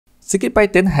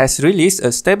CircuitPython has released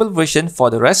a stable version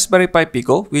for the Raspberry Pi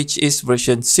Pico, which is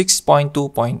version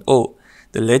 6.2.0.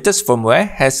 The latest firmware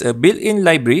has a built-in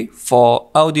library for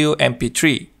audio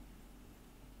MP3.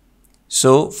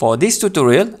 So for this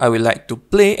tutorial, I would like to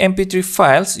play MP3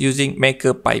 files using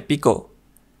Maker Pi Pico.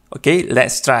 Okay,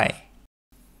 let's try.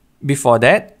 Before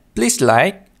that, please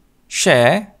like,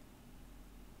 share,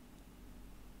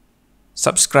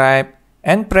 subscribe,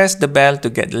 and press the bell to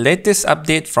get the latest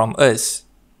update from us.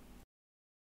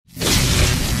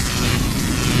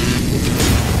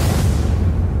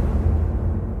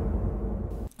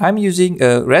 I'm using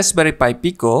a Raspberry Pi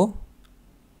Pico,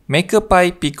 Maker Pi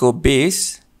Pico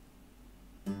base,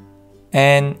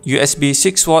 and USB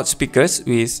 6W speakers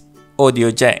with audio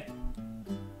jack.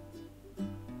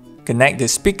 Connect the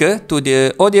speaker to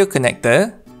the audio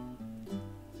connector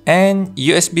and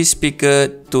USB speaker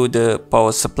to the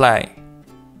power supply.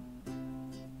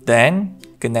 Then,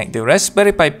 connect the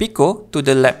Raspberry Pi Pico to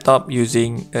the laptop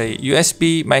using a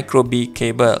USB micro B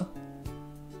cable.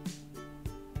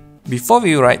 Before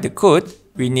we write the code,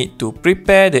 we need to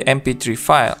prepare the MP3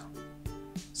 file.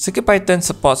 CircuitPython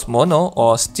supports mono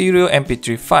or stereo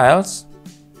MP3 files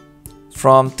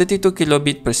from 32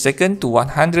 kilobit per second to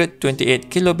 128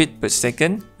 kilobit per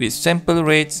second with sample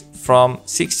rates from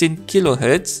 16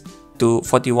 kHz to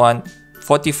 44.1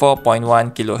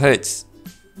 kHz.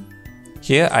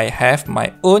 Here I have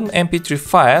my own MP3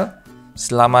 file,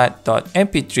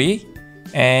 selamat.mp3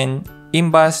 and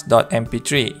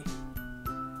imbas.mp3.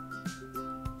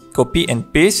 Copy and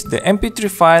paste the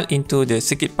MP3 file into the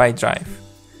CircuitPy drive.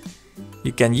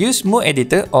 You can use Mo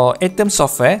Editor or Atom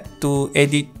software to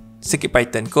edit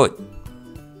CircuitPython code.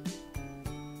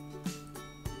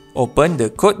 Open the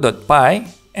code.py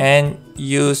and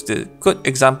use the code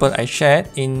example I shared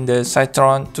in the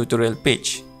Citron tutorial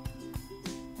page.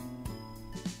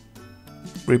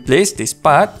 Replace this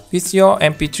part with your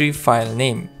MP3 file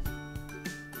name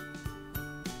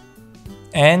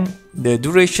and the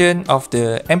duration of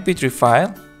the MP3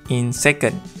 file in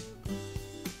seconds.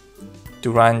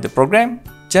 To run the program,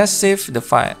 just save the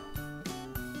file.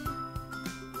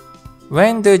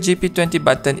 When the GP20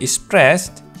 button is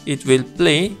pressed, it will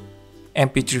play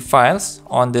MP3 files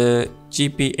on the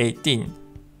GP18.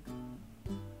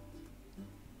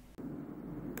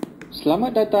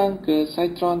 Selamat datang ke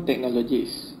Citron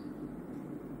Technologies.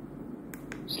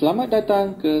 Selamat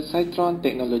datang ke Citron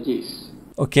Technologies.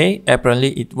 Okay,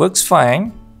 apparently it works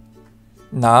fine.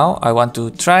 Now I want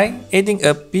to try adding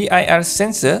a PIR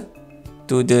sensor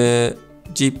to the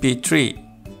GP3.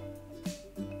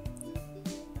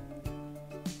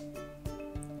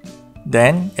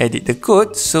 Then edit the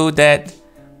code so that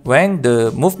when the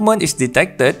movement is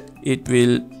detected, it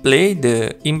will play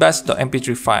the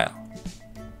imbas.mp3 file.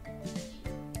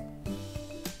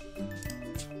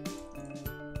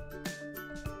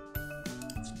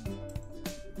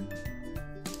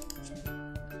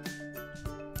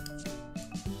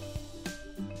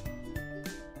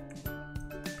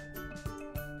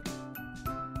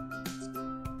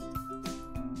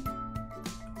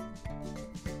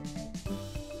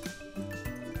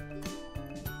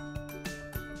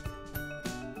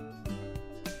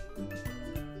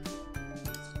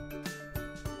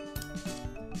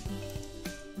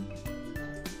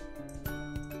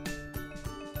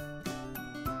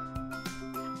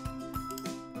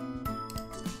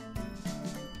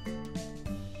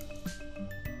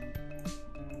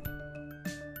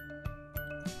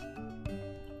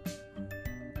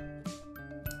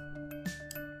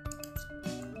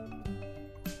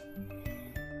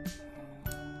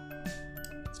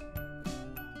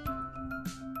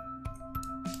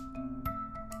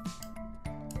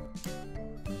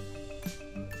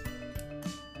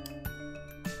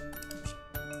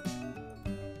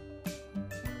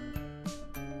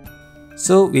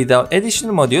 So without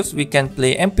additional modules, we can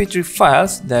play MP3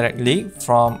 files directly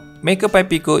from Maker Pi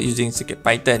Pico using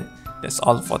CircuitPython. That's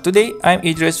all for today. I'm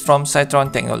Idris from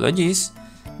Citron Technologies.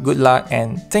 Good luck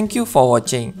and thank you for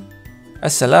watching.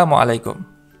 Assalamualaikum.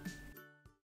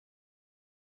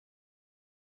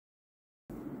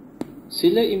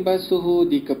 Sila imbas suhu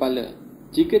di kepala.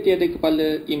 Jika tiada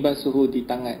kepala, imbas suhu di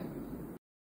tangan.